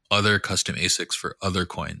developing other custom ASICs for other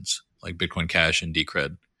coins like Bitcoin Cash and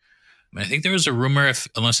Decred. I think there was a rumor,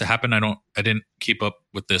 unless it happened, I didn't keep up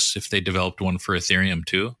with this, if they developed one for Ethereum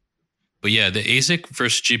too. But yeah, the ASIC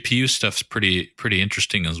versus GPU stuff's pretty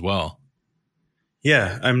interesting as well.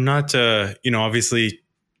 Yeah, I'm not, obviously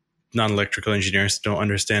non-electrical engineers don't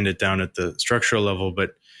understand it down at the structural level,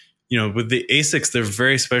 but with the ASICs, they're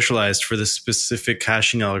very specialized for the specific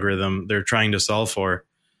caching algorithm they're trying to solve for.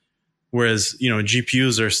 Whereas,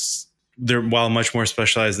 GPUs they're while much more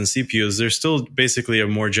specialized than CPUs, they're still basically a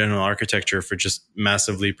more general architecture for just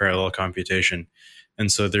massively parallel computation.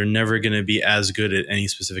 And so they're never going to be as good at any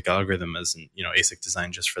specific algorithm as ASIC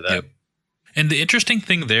design just for that. Yep. And the interesting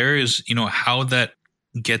thing there is, how that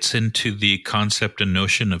gets into the concept and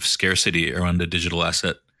notion of scarcity around a digital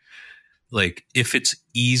asset. Like if it's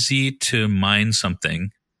easy to mine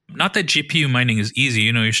something, not that GPU mining is easy,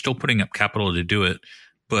 you're still putting up capital to do it,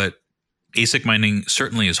 but ASIC mining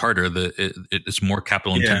certainly is harder. It's more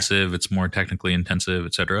capital intensive, it's more technically intensive,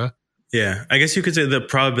 et cetera. Yeah, I guess you could say the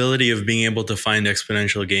probability of being able to find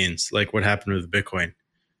exponential gains, like what happened with Bitcoin.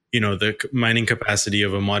 The mining capacity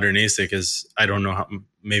of a modern ASIC is, I don't know,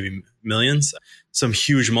 maybe millions, some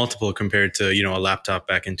huge multiple compared to, a laptop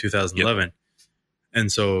back in 2011. Yep.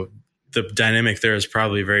 And so the dynamic there is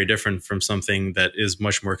probably very different from something that is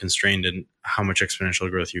much more constrained in how much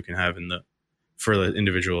exponential growth you can have for the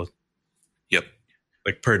individual. Yep.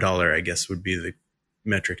 Like per dollar, I guess, would be the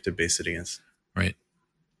metric to base it against. Right.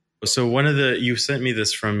 So you sent me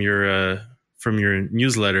this from your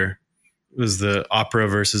newsletter. It was the Opera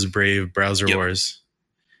versus Brave browser wars.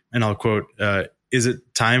 And I'll quote, is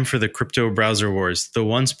it time for the crypto browser wars? The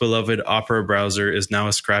once beloved Opera browser is now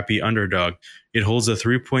a scrappy underdog. It holds a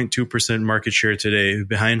 3.2% market share today,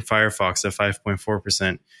 behind Firefox at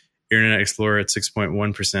 5.4%, Internet Explorer at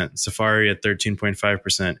 6.1%, Safari at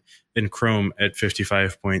 13.5%, and Chrome at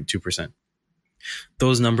 55.2%.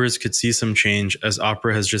 Those numbers could see some change as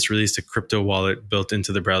Opera has just released a crypto wallet built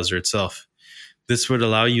into the browser itself. This would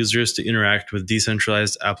allow users to interact with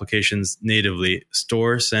decentralized applications natively,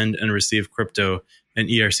 store, send, and receive crypto and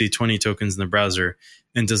ERC20 tokens in the browser,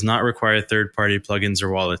 and does not require third-party plugins or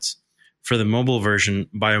wallets. For the mobile version,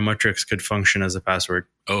 biometrics could function as a password.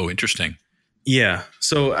 Oh, interesting. Yeah.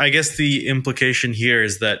 So I guess the implication here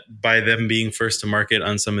is that by them being first to market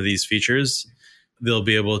on some of these features, they'll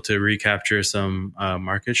be able to recapture some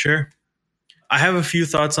market share. I have a few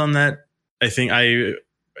thoughts on that. I think I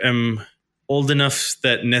am old enough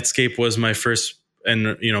that Netscape was my first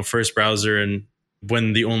browser, and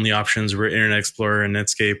when the only options were Internet Explorer and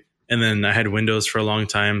Netscape. And then I had Windows for a long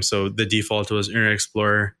time, so the default was Internet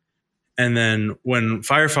Explorer. And then when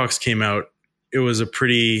Firefox came out,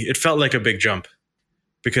 it felt like a big jump,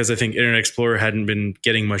 because I think Internet Explorer hadn't been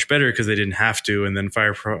getting much better because they didn't have to. And then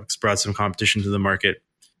Firefox brought some competition to the market.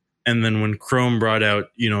 And then when Chrome brought out,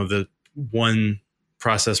 the one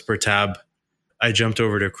process per tab, I jumped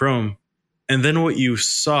over to Chrome. And then what you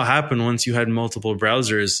saw happen once you had multiple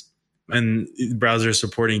browsers and browsers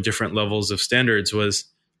supporting different levels of standards was,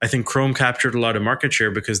 I think Chrome captured a lot of market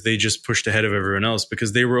share because they just pushed ahead of everyone else,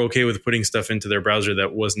 because they were okay with putting stuff into their browser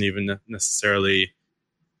that wasn't even necessarily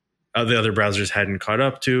the other browsers hadn't caught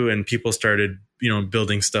up to. And people started,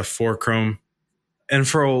 building stuff for Chrome. And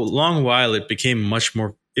for a long while, it became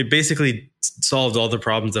it basically solved all the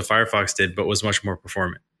problems that Firefox did, but was much more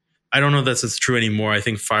performant. I don't know if that's true anymore. I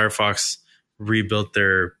think Firefox rebuilt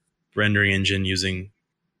their rendering engine using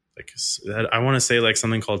I want to say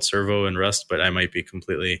something called Servo and Rust, but I might be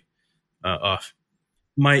completely off.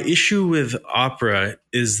 My issue with Opera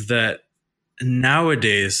is that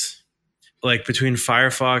nowadays, between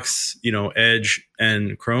Firefox, Edge,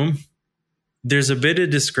 and Chrome, there's a bit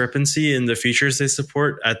of discrepancy in the features they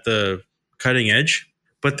support at the cutting edge,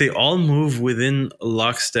 but they all move within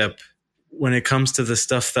lockstep when it comes to the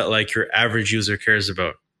stuff that your average user cares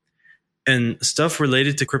about. And stuff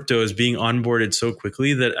related to crypto is being onboarded so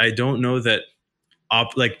quickly that I don't know that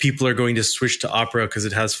people are going to switch to Opera because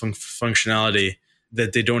it has functionality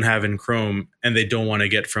that they don't have in Chrome and they don't want to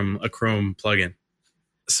get from a Chrome plugin.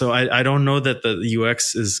 So I don't know that the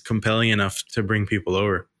UX is compelling enough to bring people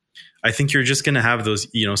over. I think you're just going to have those,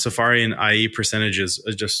 Safari and IE percentages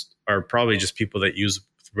are probably just people that use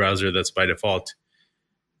the browser that's by default.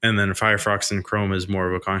 And then Firefox and Chrome is more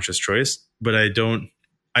of a conscious choice. But I don't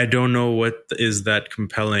know what is that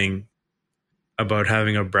compelling about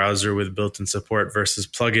having a browser with built-in support versus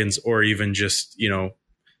plugins, or even just,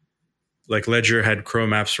 Ledger had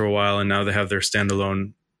Chrome apps for a while and now they have their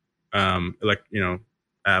standalone,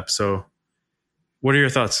 app. So what are your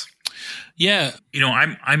thoughts? Yeah.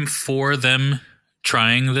 I'm for them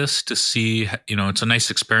trying this to see, it's a nice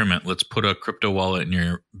experiment. Let's put a crypto wallet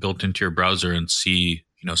built into your browser and see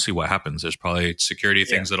what happens. There's probably security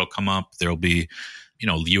things that'll come up. There'll be,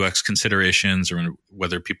 UX considerations or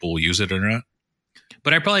whether people will use it or not.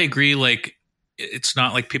 But I probably agree, it's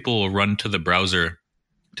not like people will run to this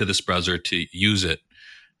browser to use it.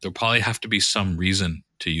 There'll probably have to be some reason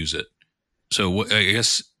to use it. So I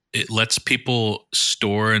guess it lets people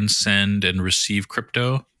store and send and receive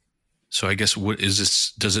crypto. So I guess what is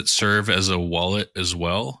this? Does it serve as a wallet as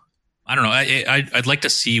well? I don't know. I'd like to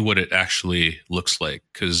see what it actually looks like,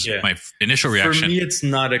 because my initial reaction... For me, it's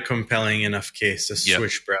not a compelling enough case to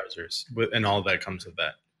switch browsers and all that comes with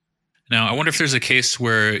that. Now, I wonder if there's a case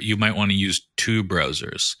where you might want to use two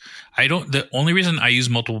browsers. The only reason I use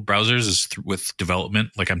multiple browsers is with development.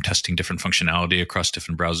 Like, I'm testing different functionality across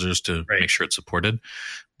different browsers to make sure it's supported.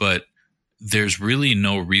 But there's really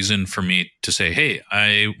no reason for me to say, hey,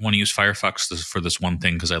 I want to use Firefox for this one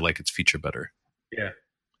thing because I like its feature better. Yeah.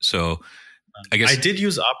 So I guess I did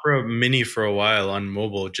use Opera Mini for a while on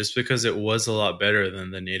mobile just because it was a lot better than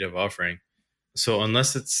the native offering. So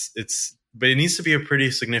unless but it needs to be a pretty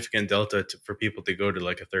significant delta for people to go to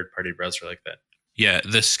like a third-party browser like that. Yeah,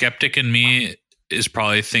 the skeptic in me is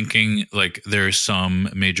probably thinking like there's some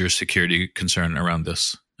major security concern around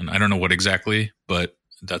this. And I don't know what exactly, but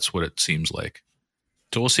that's what it seems like.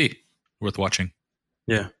 So we'll see. Worth watching.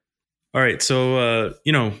 Yeah. All right. So,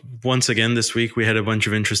 once again, this week we had a bunch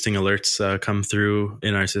of interesting alerts come through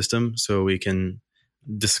in our system, so we can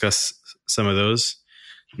discuss some of those.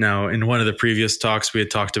 Now, in one of the previous talks, we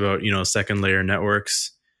had talked about, second layer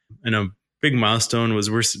networks. And a big milestone was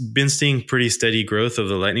we've been seeing pretty steady growth of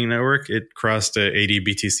the Lightning Network. It crossed 80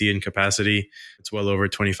 BTC in capacity. It's well over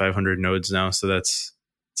 2,500 nodes now. So it's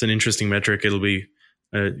an interesting metric. It'll be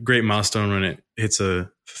a great milestone when it hits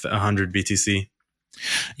 100 BTC.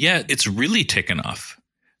 Yeah, it's really taken off.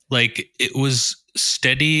 Like, it was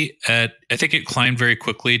steady I think it climbed very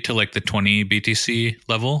quickly to like the 20 BTC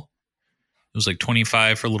level. It was like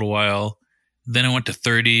 25 for a little while. Then it went to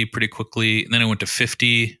 30 pretty quickly. And then it went to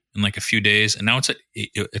 50 in like a few days. And now it's at,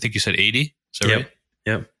 I think you said 80. Is that right?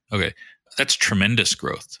 Yep. Okay. That's tremendous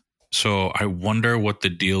growth. So I wonder what the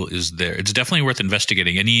deal is there. It's definitely worth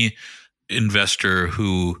investigating. Any investor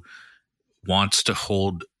who wants to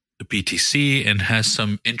hold BTC and has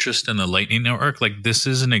some interest in the Lightning Network, like, this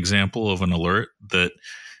is an example of an alert that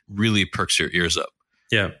really perks your ears up.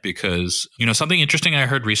 Yeah. Because, something interesting I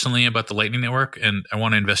heard recently about the Lightning Network, and I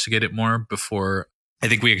want to investigate it more before. I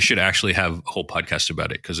think we should actually have a whole podcast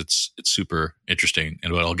about it because it's super interesting.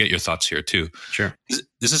 And I'll get your thoughts here too. Sure.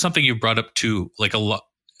 This is something you brought up too, like a lot.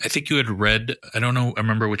 I think you had read, I don't know, I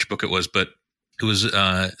remember which book it was, but it was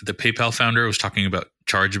the PayPal founder was talking about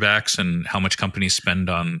chargebacks and how much companies spend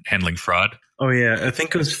on handling fraud. Oh, yeah. I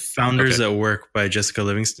think it was Founders at Work by Jessica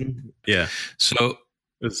Livingston. Yeah. So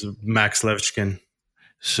it was Max Levchkin.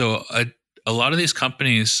 So a lot of these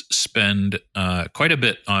companies spend quite a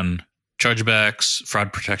bit on chargebacks,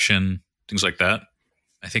 fraud protection, things like that.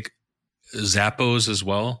 I think Zappos as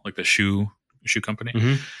well, like the shoe company.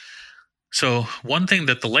 Mm-hmm. So one thing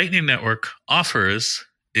that the Lightning Network offers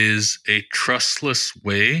is a trustless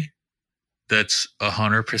way that's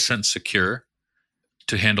 100% secure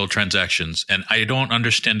to handle transactions. And I don't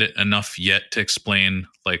understand it enough yet to explain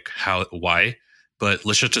like why, but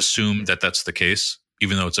let's just assume that that's the case,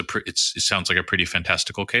 even though it sounds like a pretty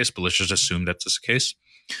fantastical case, but let's just assume that's the case.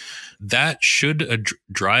 That should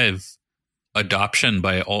drive adoption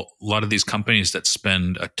by a lot of these companies that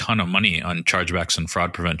spend a ton of money on chargebacks and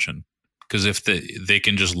fraud prevention. Because if they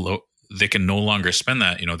can just they can no longer spend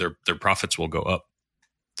that, their profits will go up.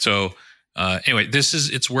 So anyway,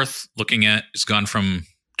 it's worth looking at. It's gone from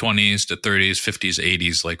 20s to 30s, 50s,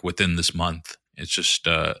 80s, like within this month. It's just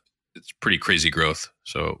it's pretty crazy growth.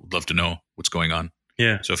 So would love to know what's going on.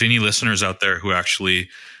 Yeah. So if any listeners out there who actually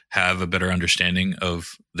have a better understanding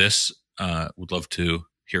of this, would love to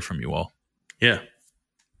hear from you all. Yeah.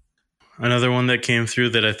 Another one that came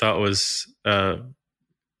through that I thought was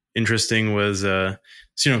interesting was,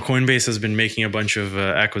 Coinbase has been making a bunch of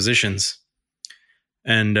acquisitions,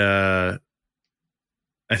 and I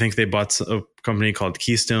think they bought a company called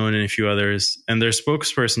Keystone and a few others. And their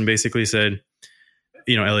spokesperson basically said,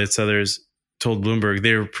 Elliot Suthers told Bloomberg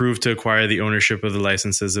they were approved to acquire the ownership of the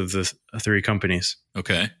licenses of the three companies.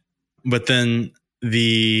 Okay. But then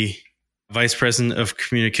the vice president of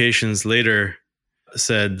communications later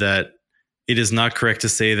said that it is not correct to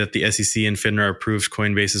say that the SEC and FINRA approved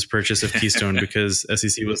Coinbase's purchase of Keystone because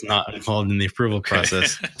SEC was not involved in the approval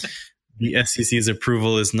process. The SEC's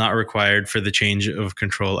approval is not required for the change of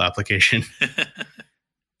control application.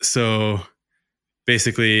 So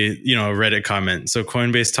basically, a Reddit comment. So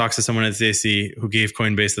Coinbase talks to someone at the SEC who gave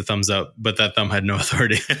Coinbase the thumbs up, but that thumb had no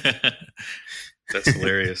authority. That's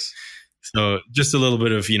hilarious. So just a little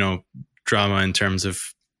bit of, drama in terms of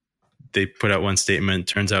they put out one statement,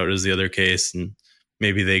 turns out it was the other case, and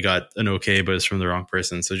maybe they got an okay, but it's from the wrong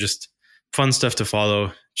person. So just fun stuff to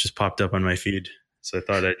follow. Just popped up on my feed. So I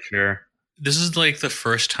thought I'd share. This is like the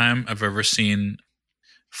first time I've ever seen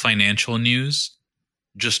financial news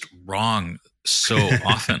just wrong so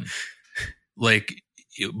often. Like,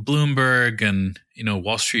 Bloomberg and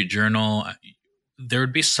Wall Street Journal, there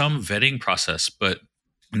would be some vetting process, but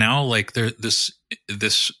now like this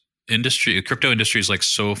industry, crypto industry is like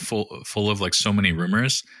so full of like so many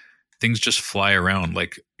rumors. Things just fly around.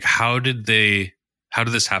 Like how did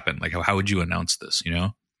this happen? Like how would you announce this? I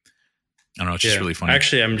don't know. It's just really funny.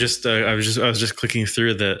 Actually, I was just clicking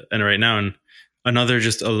through and right now, and another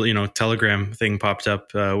just Telegram thing popped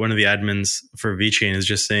up. One of the admins for VeChain is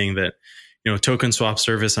just saying that token swap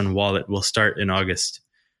service on wallet will start in August.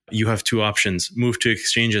 You have two options: move to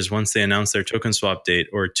exchanges once they announce their token swap date,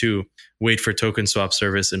 or 2, wait for token swap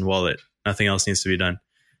service in wallet. Nothing else needs to be done.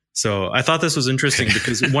 So I thought this was interesting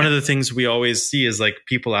because one of the things we always see is like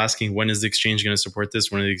people asking, when is the exchange going to support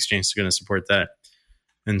this? When is the exchange going to support that?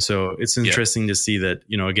 And so it's interesting to see that,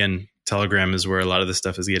 again, Telegram is where a lot of this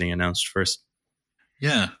stuff is getting announced first.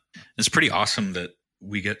 Yeah. It's pretty awesome that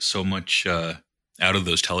we get so much out of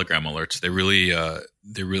those Telegram alerts. They're really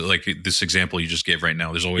like this example you just gave right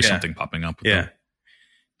now. There's always something popping up. With them.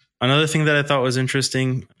 Another thing that I thought was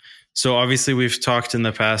interesting. So obviously we've talked in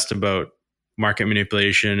the past about market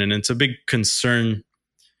manipulation, and it's a big concern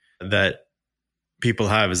that people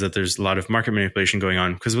have is that there's a lot of market manipulation going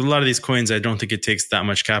on, because with a lot of these coins, I don't think it takes that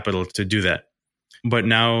much capital to do that. But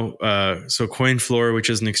now, so CoinFloor, which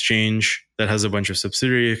is an exchange that has a bunch of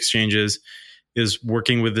subsidiary exchanges, is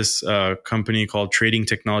working with this company called Trading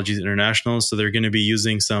Technologies International. So they're going to be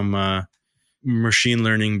using some machine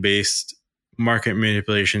learning based market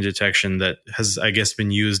manipulation detection that has, I guess,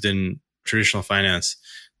 been used in traditional finance.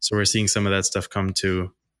 So we're seeing some of that stuff come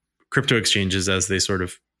to crypto exchanges as they sort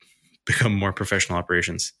of become more professional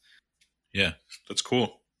operations. Yeah, that's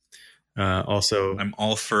cool. Also, I'm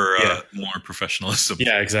all for more professionalism.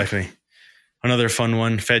 Yeah, exactly. Another fun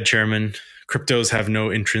one, Fed chairman, cryptos have no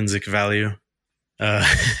intrinsic value.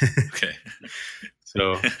 Okay.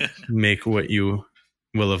 So make what you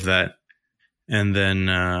will of that. And then,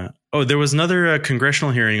 there was another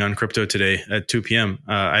congressional hearing on crypto today at 2 p.m.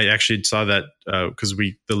 I actually saw that because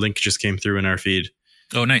the link just came through in our feed.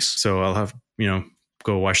 Oh, nice. So I'll have,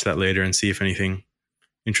 go watch that later and see if anything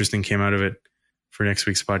interesting came out of it for next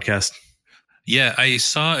week's podcast. Yeah, I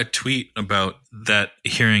saw a tweet about that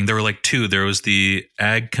hearing. There were like 2. There was the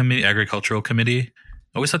agricultural committee.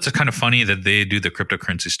 I always thought it's kind of funny that they do the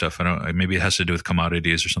cryptocurrency stuff. I don't know, maybe it has to do with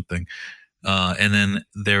commodities or something. And then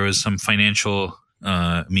there was some financial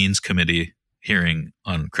means committee hearing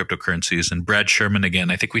on cryptocurrencies. And Brad Sherman,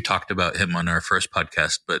 again, I think we talked about him on our first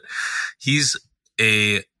podcast, but he's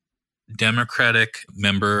a Democratic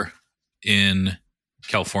member in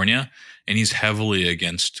California, and he's heavily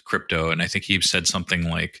against crypto. And I think he said something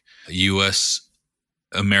like U.S.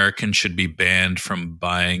 Americans should be banned from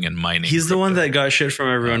buying and mining. He's crypto. The one that got shit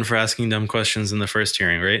from everyone for asking dumb questions in the first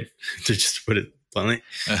hearing, right? To just put it bluntly.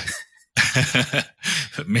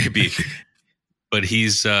 Maybe. But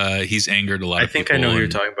he's angered a lot of people. I think I know who you're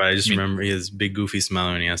talking about. I just remember he has a big goofy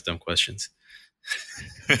smile when he asks dumb questions.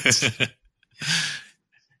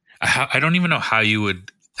 I don't even know how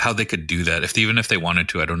they could do that. Even if they wanted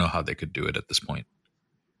to, I don't know how they could do it at this point.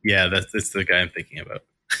 Yeah, that's the guy I'm thinking about.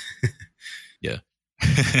 Yeah.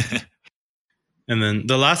 And then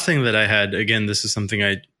the last thing that I had, again, this is something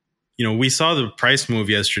we saw the price move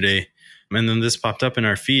yesterday, and then this popped up in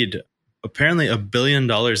our feed. Apparently $1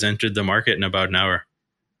 billion entered the market in about an hour,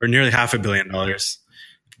 or nearly $500 million.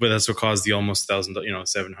 But that's what caused the almost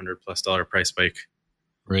 $700+ price spike.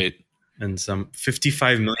 Right. And some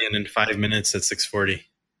 55 million in 5 minutes at 640.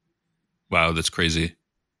 Wow, that's crazy.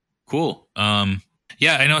 Cool.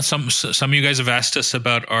 Yeah, I know some of you guys have asked us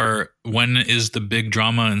about when is the big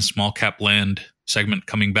drama in small cap land segment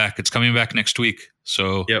coming back? It's coming back next week.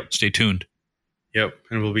 So Stay tuned. Yep.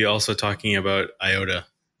 And we'll be also talking about IOTA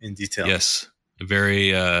in detail. Yes.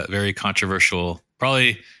 Very, very controversial.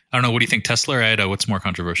 Probably, I don't know. What do you think? Tesla or IOTA? What's more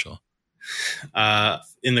controversial?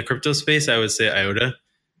 In the crypto space, I would say IOTA.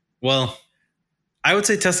 Well, I would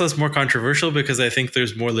say Tesla is more controversial because I think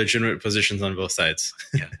there's more legitimate positions on both sides.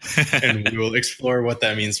 Yeah. And we will explore what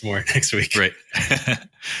that means more next week. Right.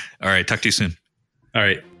 All right. Talk to you soon. All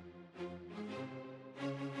right.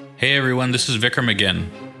 Hey, everyone. This is Vikram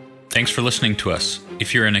again. Thanks for listening to us.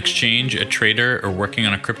 If you're an exchange, a trader, or working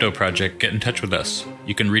on a crypto project, get in touch with us.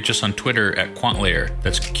 You can reach us on Twitter at QuantLayer.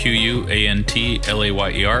 That's QUANTLAYER.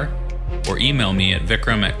 Or email me at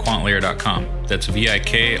vikram@quantlayer.com. That's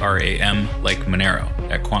VIKRAM like Monero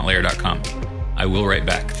at quantlayer.com. I will write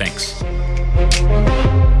back. Thanks.